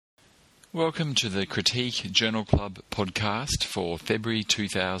Welcome to the Critique Journal Club podcast for February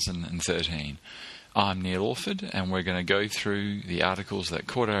 2013. I'm Neil Orford and we're going to go through the articles that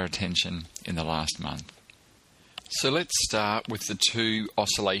caught our attention in the last month. So let's start with the two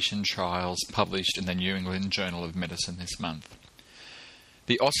oscillation trials published in the New England Journal of Medicine this month.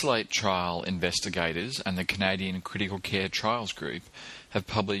 The OSCILLATE trial investigators and the Canadian Critical Care Trials Group have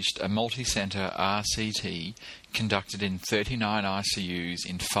published a multi-centre RCT conducted in 39 ICUs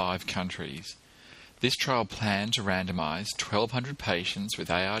in 5 countries. This trial planned to randomise 1,200 patients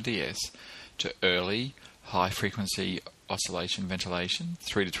with ARDS to early, high-frequency oscillation ventilation,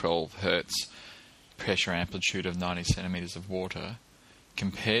 3 to 12 Hertz, pressure amplitude of 90 centimetres of water,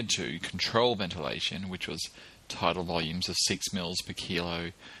 compared to control ventilation, which was tidal volumes of 6 mils per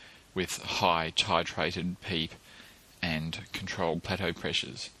kilo with high titrated PEEP and controlled plateau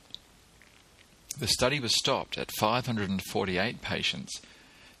pressures. The study was stopped at 548 patients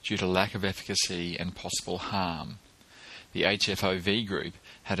due to lack of efficacy and possible harm. The HFOV group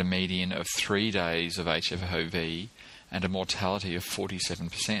had a median of 3 days of HFOV and a mortality of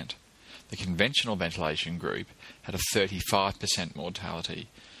 47%. The conventional ventilation group had a 35% mortality.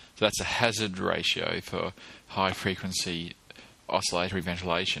 So that's a hazard ratio for high-frequency oscillatory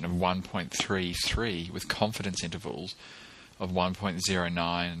ventilation of 1.33 with confidence intervals of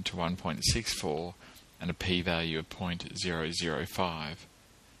 1.09 to 1.64 and a p-value of 0.005.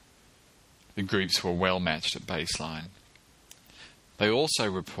 The groups were well matched at baseline. They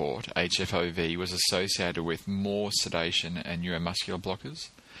also report HFOV was associated with more sedation and neuromuscular blockers,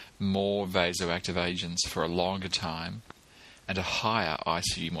 more vasoactive agents for a longer time, and a higher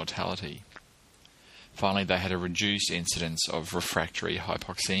ICU mortality. Finally, they had a reduced incidence of refractory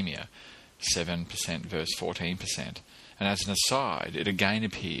hypoxemia, 7% versus 14%. And as an aside, it again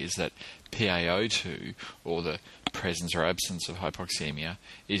appears that PaO2, or the presence or absence of hypoxemia,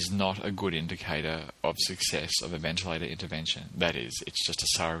 is not a good indicator of success of a ventilator intervention. That is, it's just a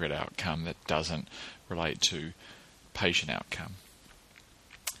surrogate outcome that doesn't relate to patient outcome.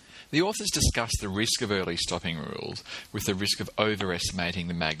 The authors discuss the risk of early stopping rules with the risk of overestimating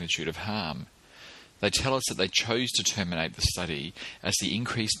the magnitude of harm. They tell us that they chose to terminate the study as the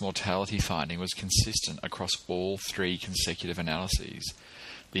increased mortality finding was consistent across all 3 consecutive analyses.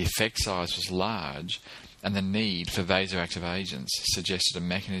 The effect size was large, and the need for vasoactive agents suggested a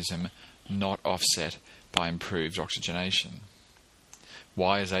mechanism not offset by improved oxygenation.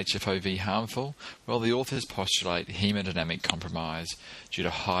 Why is HFOV harmful? Well, the authors postulate hemodynamic compromise due to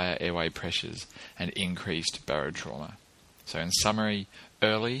higher airway pressures and increased barotrauma. So in summary,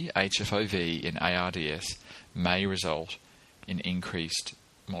 early HFOV in ARDS may result in increased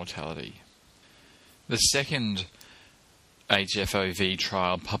mortality. The second HFOV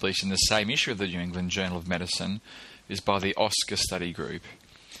trial published in the same issue of the New England Journal of Medicine is by the OSCAR study group.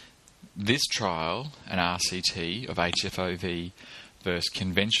 This trial, an RCT of HFOV versus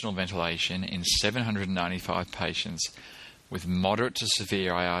conventional ventilation in 795 patients with moderate to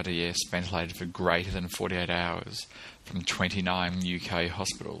severe ARDS ventilated for greater than 48 hours from 29 UK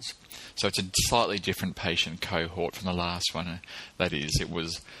hospitals. So it's a slightly different patient cohort from the last one. That is, it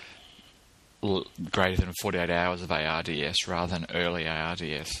was greater than 48 hours of ARDS rather than early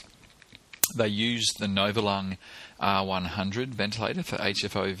ARDS. They used the Novalung R100 ventilator for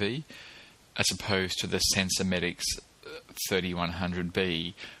HFOV as opposed to the Sensormedics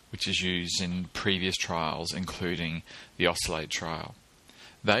 3100B, which is used in previous trials, including the OSCILLATE trial.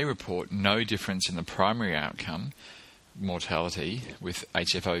 They report no difference in the primary outcome, mortality, with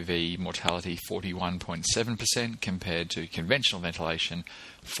HFOV mortality 41.7% compared to conventional ventilation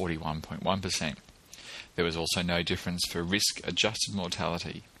 41.1%. There was also no difference for risk-adjusted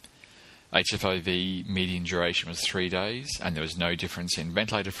mortality. HFOV median duration was 3 days, and there was no difference in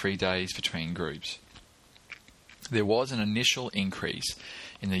ventilator-free days between groups. There was an initial increase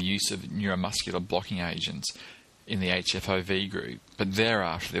in the use of neuromuscular blocking agents in the HFOV group, but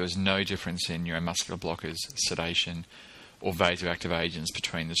thereafter there was no difference in neuromuscular blockers, sedation, or vasoactive agents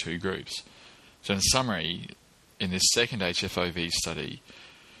between the 2 groups. So in summary, in this second HFOV study,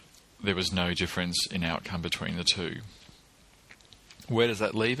 there was no difference in outcome between the 2. Where does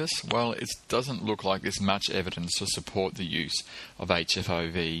that leave us? Well, it doesn't look like there's much evidence to support the use of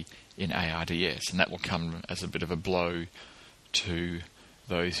HFOV in ARDS, and that will come as a bit of a blow to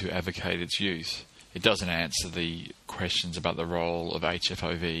those who advocate its use. It doesn't answer the questions about the role of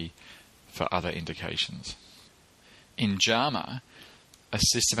HFOV for other indications. In JAMA, a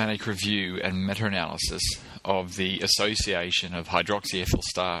systematic review and meta-analysis of the association of hydroxyethyl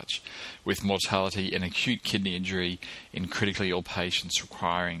starch with mortality and acute kidney injury in critically ill patients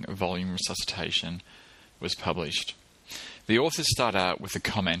requiring volume resuscitation was published. The authors start out with the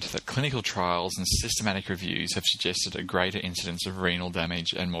comment that clinical trials and systematic reviews have suggested a greater incidence of renal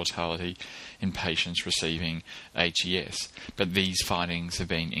damage and mortality in patients receiving HES, but these findings have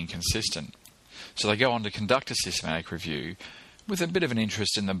been inconsistent. So they go on to conduct a systematic review with a bit of an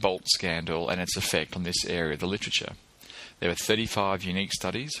interest in the Bolt scandal and its effect on this area of the literature. There were 35 unique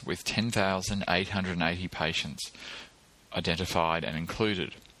studies with 10,880 patients identified and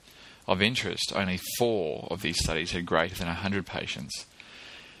included. Of interest, only 4 of these studies had greater than 100 patients,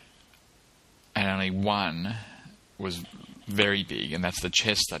 and only one was very big, and that's the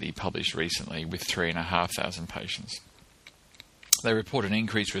CHEST study published recently with 3,500 patients. They report an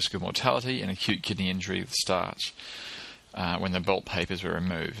increased risk of mortality and acute kidney injury with starch when the Bolt papers were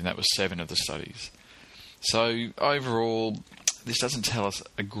removed, and that was 7 of the studies. So overall, this doesn't tell us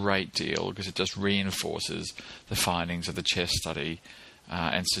a great deal because it just reinforces the findings of the CHEST study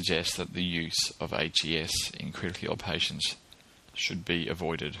and suggests that the use of HES in critically ill patients should be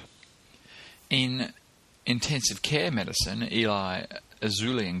avoided. In intensive care medicine, Eli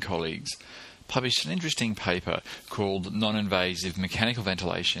Azoulay and colleagues published an interesting paper called Non-Invasive Mechanical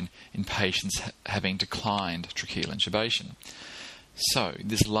Ventilation in Patients Having Declined Tracheal Intubation. So,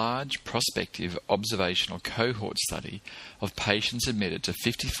 this large prospective observational cohort study of patients admitted to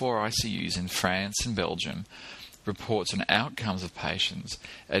 54 ICUs in France and Belgium reports on outcomes of patients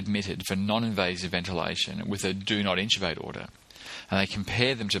admitted for non-invasive ventilation with a do not intubate order, and they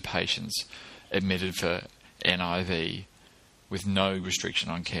compare them to patients admitted for NIV with no restriction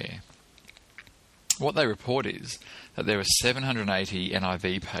on care. What they report is that there were 780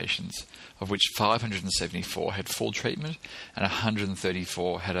 NIV patients, of which 574 had full treatment and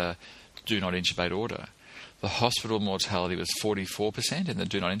 134 had a do not intubate order. The hospital mortality was 44% in the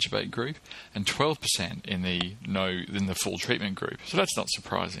do not intubate group and 12% in the full treatment group. So that's not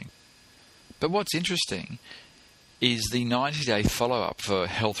surprising. But what's interesting is the 90-day follow-up for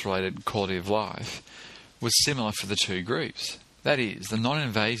health-related quality of life was similar for the two groups. That is, the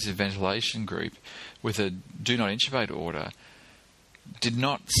non-invasive ventilation group with a do not intubate order did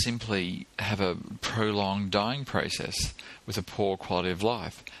not simply have a prolonged dying process with a poor quality of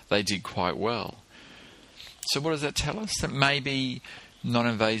life. They did quite well. So what does that tell us? That maybe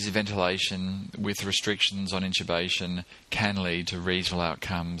non-invasive ventilation with restrictions on intubation can lead to reasonable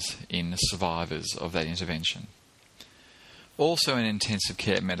outcomes in survivors of that intervention. Also in intensive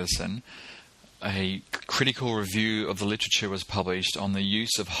care medicine, a critical review of the literature was published on the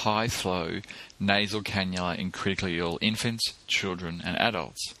use of high-flow nasal cannula in critically ill infants, children and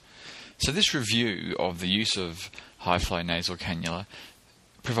adults. So this review of the use of high-flow nasal cannula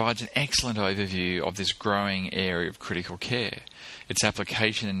provides an excellent overview of this growing area of critical care, its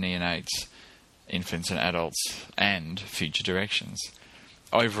application in neonates, infants and adults, and future directions.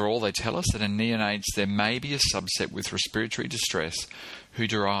 Overall, they tell us that in neonates there may be a subset with respiratory distress who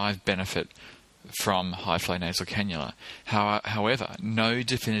derive benefit from high-flow nasal cannula. However, no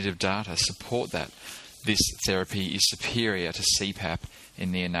definitive data support that this therapy is superior to CPAP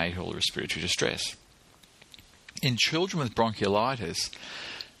in neonatal respiratory distress. In children with bronchiolitis,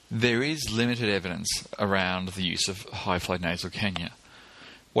 there is limited evidence around the use of high-flow nasal cannula.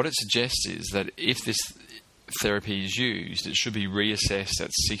 What it suggests is that if this therapy is used, it should be reassessed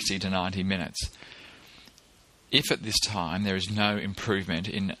at 60 to 90 minutes. If at this time there is no improvement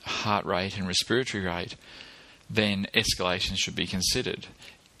in heart rate and respiratory rate, then escalation should be considered.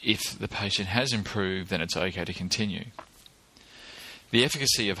 If the patient has improved, then it's okay to continue. The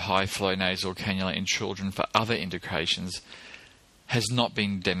efficacy of high-flow nasal cannula in children for other indications has not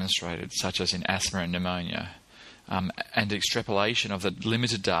been demonstrated, such as in asthma and pneumonia, and extrapolation of the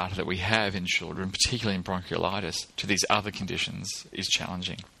limited data that we have in children, particularly in bronchiolitis, to these other conditions is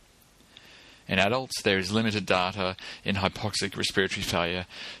challenging. In adults, there is limited data in hypoxic respiratory failure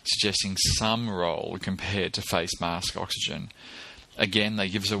suggesting some role compared to face mask oxygen. Again, they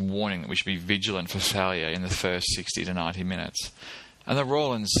give us a warning that we should be vigilant for failure in the first 60 to 90 minutes. And the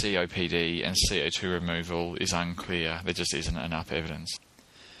role in COPD and CO2 removal is unclear. There just isn't enough evidence.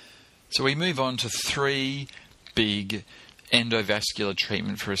 So we move on to 3 big endovascular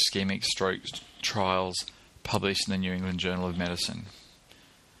treatment for ischemic stroke trials published in the New England Journal of Medicine.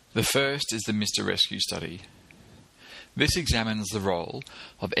 The first is the Mr. Rescue study. This examines the role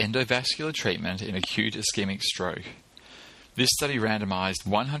of endovascular treatment in acute ischemic stroke. This study randomized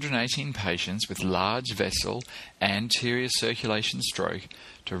 118 patients with large vessel anterior circulation stroke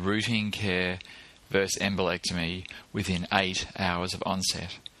to routine care versus embolectomy within 8 hours of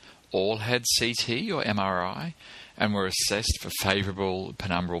onset. All had CT or MRI and were assessed for favourable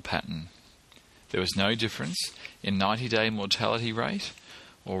penumbral pattern. There was no difference in 90-day mortality rate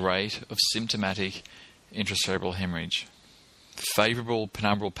or rate of symptomatic intracerebral hemorrhage. The favourable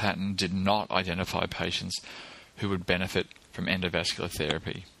penumbral pattern did not identify patients who would benefit from endovascular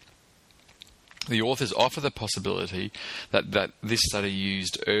therapy. The authors offer the possibility that this study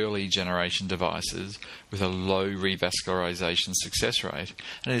used early generation devices with a low revascularization success rate,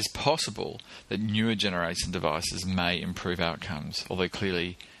 and it is possible that newer generation devices may improve outcomes, although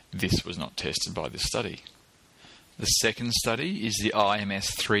clearly this was not tested by this study. The second study is the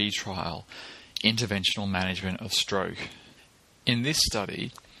IMS-3 trial, Interventional Management of Stroke. In this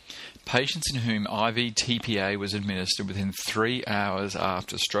study, patients in whom IV TPA was administered within 3 hours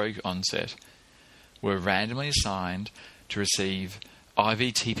after stroke onset were randomly assigned to receive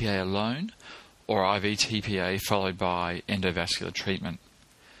IV TPA alone or IV TPA followed by endovascular treatment.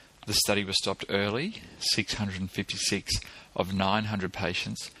 The study was stopped early, 656 of 900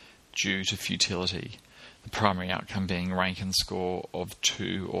 patients, due to futility, the primary outcome being Rankin score of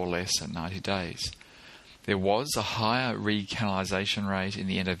 2 or less at 90 days. There was a higher recanalization rate in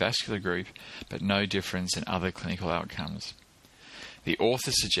the endovascular group, but no difference in other clinical outcomes. The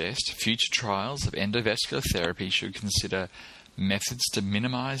authors suggest future trials of endovascular therapy should consider methods to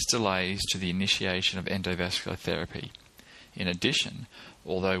minimize delays to the initiation of endovascular therapy. In addition,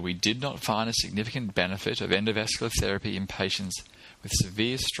 although we did not find a significant benefit of endovascular therapy in patients with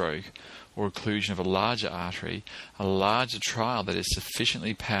severe stroke or occlusion of a larger artery, a larger trial that is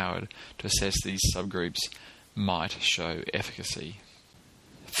sufficiently powered to assess these subgroups might show efficacy.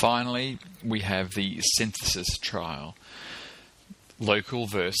 Finally, we have the Synthesis trial, local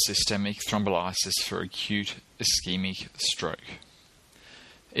versus systemic thrombolysis for acute ischemic stroke.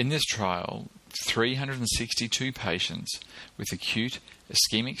 In this trial, 362 patients with acute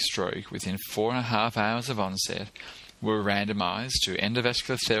ischemic stroke within 4.5 hours of onset were randomized to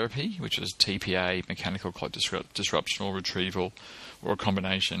endovascular therapy, which was TPA, mechanical clot disruption or retrieval, or a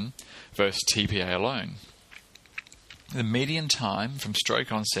combination, versus TPA alone. The median time from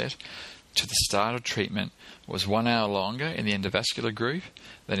stroke onset to the start of treatment was 1 hour longer in the endovascular group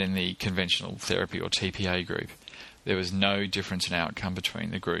than in the conventional therapy or TPA group. There was no difference in outcome between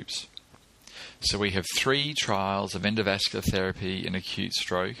the groups. So we have 3 trials of endovascular therapy in acute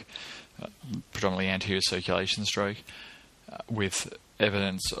stroke, predominantly anterior circulation stroke, with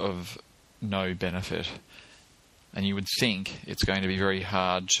evidence of no benefit. And you would think it's going to be very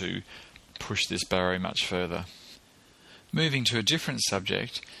hard to push this barrow much further. Moving to a different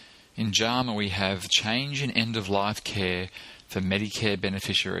subject, in JAMA we have change in end-of-life care for Medicare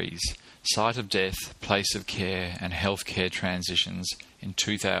beneficiaries, site of death, place of care and healthcare transitions in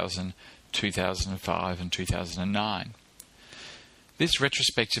 2000, 2005 and 2009. This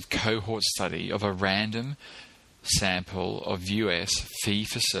retrospective cohort study of a random sample of US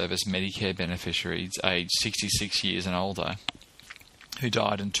fee-for-service Medicare beneficiaries aged 66 years and older who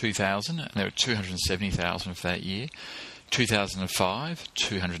died in 2000, and there were 270,000 for that year, 2005,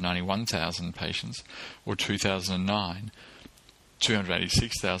 291,000 patients, or 2009,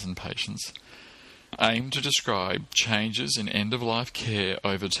 286,000 patients, aim to describe changes in end-of-life care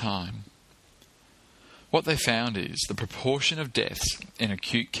over time. What they found is the proportion of deaths in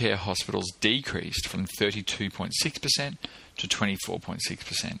acute care hospitals decreased from 32.6% to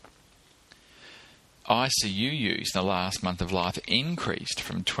 24.6%. ICU use in the last month of life increased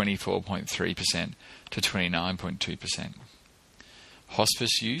from 24.3% to 29.2%.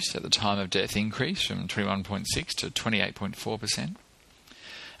 Hospice use at the time of death increased from 21.6% to 28.4%.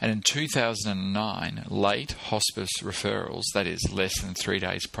 And in 2009, late hospice referrals, that is less than 3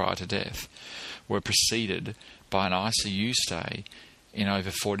 days prior to death, were preceded by an ICU stay in over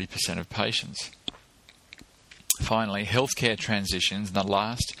 40% of patients. Finally, healthcare transitions in the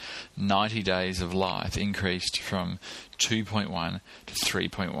last 90 days of life increased from 2.1 to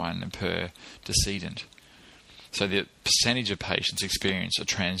 3.1 per decedent. So the percentage of patients experience a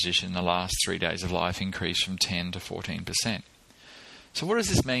transition in the last 3 days of life increased from 10 to 14%. So what does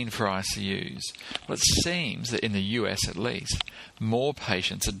this mean for ICUs? Well, it seems that in the US at least, more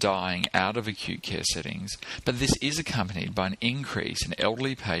patients are dying out of acute care settings, but this is accompanied by an increase in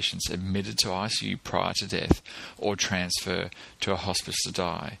elderly patients admitted to ICU prior to death or transfer to a hospice to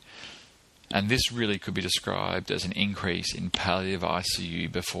die. And this really could be described as an increase in palliative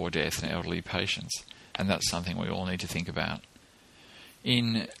ICU before death in elderly patients, and that's something we all need to think about.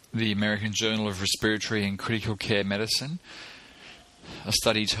 In the American Journal of Respiratory and Critical Care Medicine, a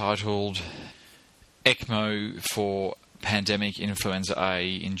study titled ECMO for Pandemic Influenza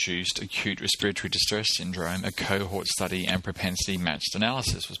A-Induced Acute Respiratory Distress Syndrome, a cohort study and propensity matched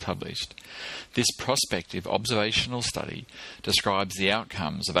analysis was published. This prospective observational study describes the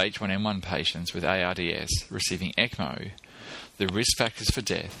outcomes of H1N1 patients with ARDS receiving ECMO, the risk factors for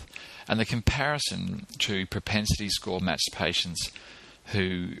death, and the comparison to propensity score matched patients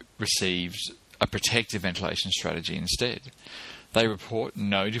who received a protective ventilation strategy instead. They report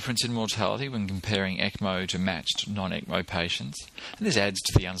no difference in mortality when comparing ECMO to matched non-ECMO patients, and this adds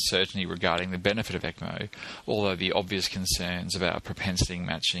to the uncertainty regarding the benefit of ECMO, although the obvious concerns about propensity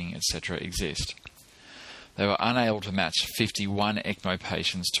matching, etc. exist. They were unable to match 51 ECMO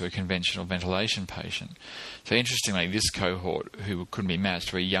patients to a conventional ventilation patient. So interestingly, this cohort who couldn't be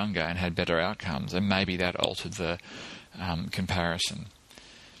matched were younger and had better outcomes, and maybe that altered the comparison.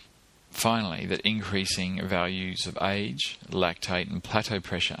 Finally, that increasing values of age, lactate and plateau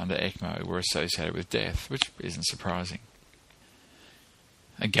pressure under ECMO were associated with death, which isn't surprising.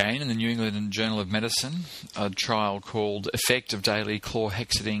 Again, in the New England Journal of Medicine, a trial called Effect of Daily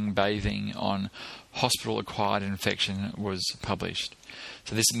Chlorhexidine Bathing on Hospital-Acquired Infection was published.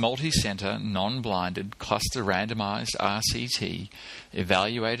 So this multi-centre, non-blinded, cluster randomised RCT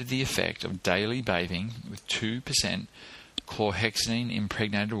evaluated the effect of daily bathing with 2% chlorhexidine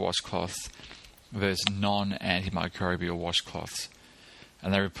impregnated washcloths versus non-antimicrobial washcloths.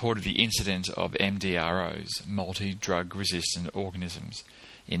 And they reported the incidence of MDROs, multi-drug resistant organisms,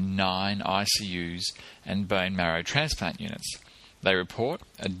 in 9 ICUs and bone marrow transplant units. They report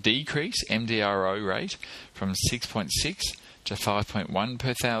a decreased MDRO rate from 6.6 to 5.1 per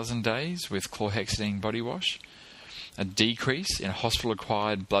 1,000 days with chlorhexidine body wash, a decrease in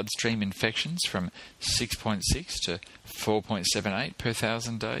hospital-acquired bloodstream infections from 6.6 to 4.78 per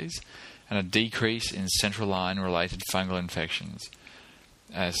 1,000 days, and a decrease in central line-related fungal infections,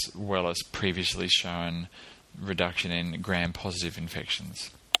 as well as previously shown reduction in gram-positive infections.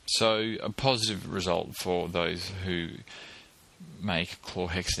 So a positive result for those who make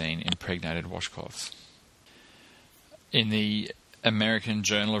chlorhexidine impregnated washcloths. In the American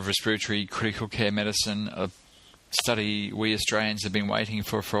Journal of Respiratory Critical Care Medicine, a study we Australians have been waiting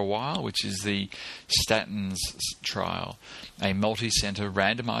for a while, which is the statins trial, a multi-centre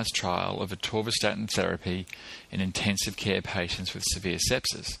randomised trial of atorvastatin therapy in intensive care patients with severe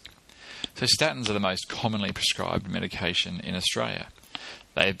sepsis. So statins are the most commonly prescribed medication in Australia.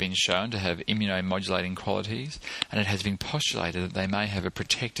 They have been shown to have immunomodulating qualities, and it has been postulated that they may have a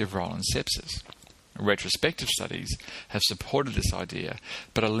protective role in sepsis. Retrospective studies have supported this idea,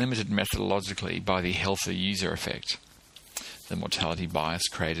 but are limited methodologically by the healthy user effect, the mortality bias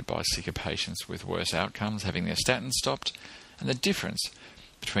created by sicker patients with worse outcomes having their statins stopped, and the difference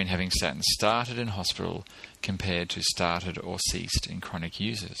between having statins started in hospital compared to started or ceased in chronic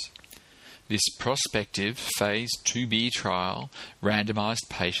users. This prospective Phase 2b trial randomised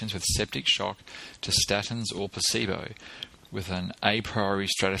patients with septic shock to statins or placebo, with an a priori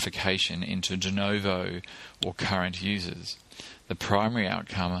stratification into de novo or current users. The primary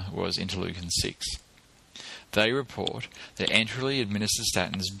outcome was interleukin-6. They report that enterally administered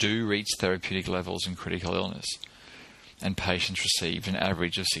statins do reach therapeutic levels in critical illness, and patients received an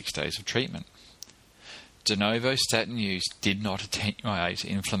average of 6 days of treatment. De novo statin use did not attenuate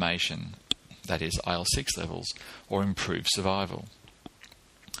inflammation, that is IL-6 levels, or improve survival.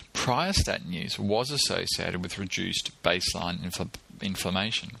 Prior statin use was associated with reduced baseline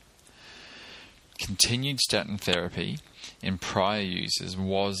inflammation. Continued statin therapy in prior users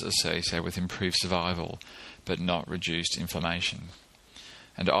was associated with improved survival, but not reduced inflammation.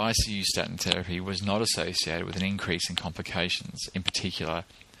 And ICU statin therapy was not associated with an increase in complications, in particular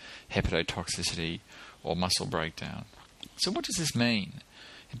hepatotoxicity or muscle breakdown. So what does this mean?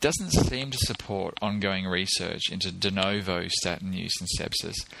 It doesn't seem to support ongoing research into de novo statin use in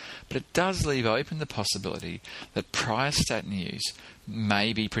sepsis, but it does leave open the possibility that prior statin use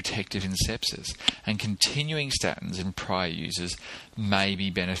may be protective in sepsis, and continuing statins in prior users may be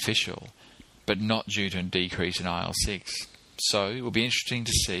beneficial, but not due to a decrease in IL-6. So it will be interesting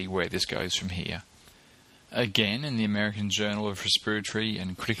to see where this goes from here. Again, in the American Journal of Respiratory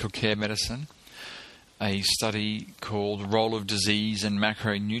and Critical Care Medicine, a study called Role of Disease and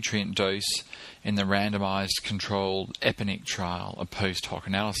Macronutrient Dose in the Randomised Controlled EPINIC Trial, a post-hoc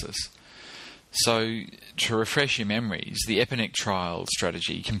analysis. So, to refresh your memories, the EPINIC trial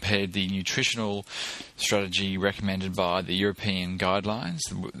strategy compared the nutritional strategy recommended by the European guidelines,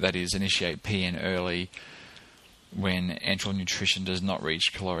 that is, initiate PN early when enteral nutrition does not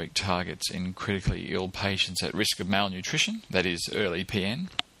reach caloric targets in critically ill patients at risk of malnutrition, that is, early PN.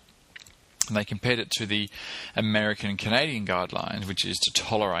 And they compared it to the American and Canadian guidelines, which is to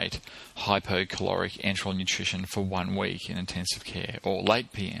tolerate hypocaloric enteral nutrition for 1 week in intensive care, or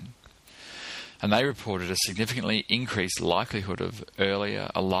late PN. And they reported a significantly increased likelihood of earlier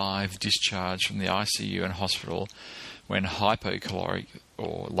alive discharge from the ICU and hospital when hypocaloric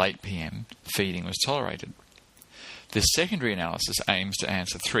or late PM feeding was tolerated. The secondary analysis aims to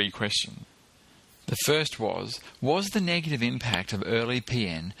answer 3 questions. The first was the negative impact of early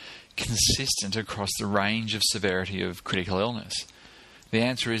PN consistent across the range of severity of critical illness? The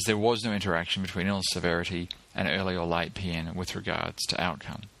answer is there was no interaction between illness severity and early or late PN with regards to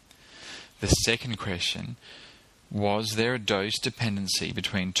outcome. The second question, was there a dose dependency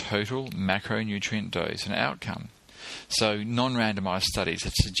between total macronutrient dose and outcome? So non-randomized studies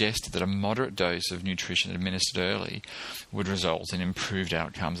have suggested that a moderate dose of nutrition administered early would result in improved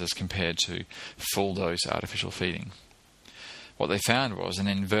outcomes as compared to full-dose artificial feeding. What they found was an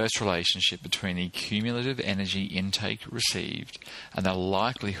inverse relationship between the cumulative energy intake received and the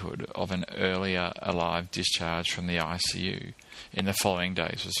likelihood of an earlier alive discharge from the ICU in the following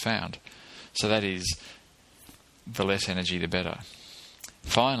days was found. So that is, the less energy the better.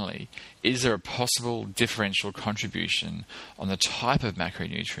 Finally, is there a possible differential contribution on the type of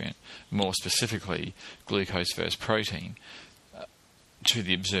macronutrient, more specifically glucose versus protein, to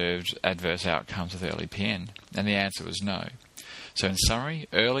the observed adverse outcomes of early PN? And the answer was no. So in summary,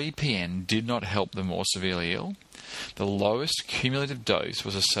 early PN did not help the more severely ill. The lowest cumulative dose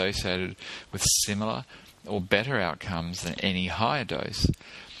was associated with similar or better outcomes than any higher dose.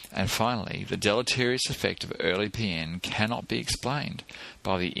 And finally, the deleterious effect of early PN cannot be explained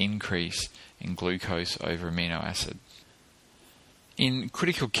by the increase in glucose over amino acid. In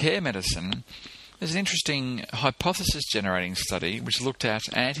critical care medicine, there's an interesting hypothesis-generating study which looked at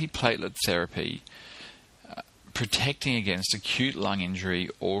antiplatelet therapy protecting against acute lung injury,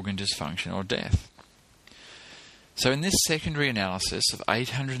 organ dysfunction, or death. So in this secondary analysis of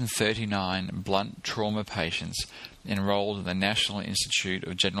 839 blunt trauma patients enrolled in the National Institute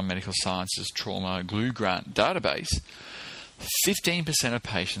of General Medical Sciences Trauma Glue Grant database, 15% of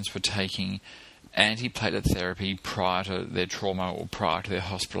patients were taking antiplatelet therapy prior to their trauma or prior to their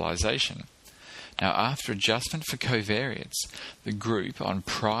hospitalization. Now, after adjustment for covariates, the group on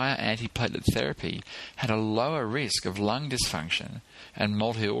prior antiplatelet therapy had a lower risk of lung dysfunction and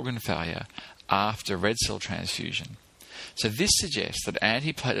multi-organ failure after red cell transfusion. So this suggests that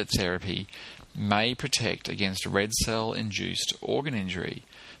antiplatelet therapy may protect against red cell-induced organ injury,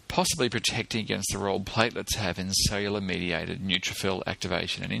 possibly protecting against the role platelets have in cellular-mediated neutrophil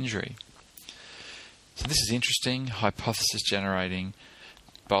activation and injury. So this is interesting, hypothesis-generating,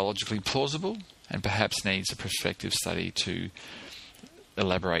 biologically plausible, and perhaps needs a prospective study to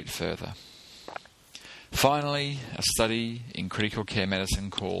elaborate further. Finally, a study in critical care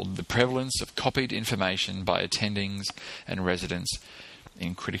medicine called The Prevalence of Copied Information by Attendings and Residents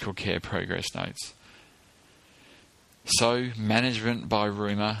in Critical Care Progress Notes. So, management by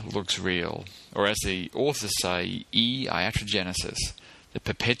rumour looks real, or as the authors say, iatrogenesis, the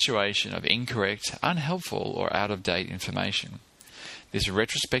perpetuation of incorrect, unhelpful or out-of-date information. This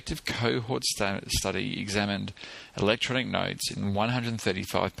retrospective cohort study examined electronic notes in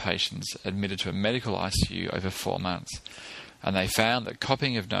 135 patients admitted to a medical ICU over 4 months, and they found that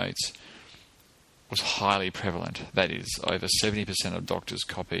copying of notes was highly prevalent. That is, over 70% of doctors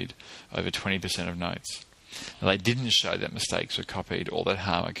copied over 20% of notes. Now, they didn't show that mistakes were copied or that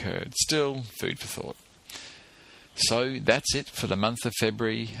harm occurred. Still, food for thought. So that's it for the month of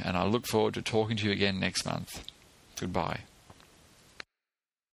February, and I look forward to talking to you again next month. Goodbye.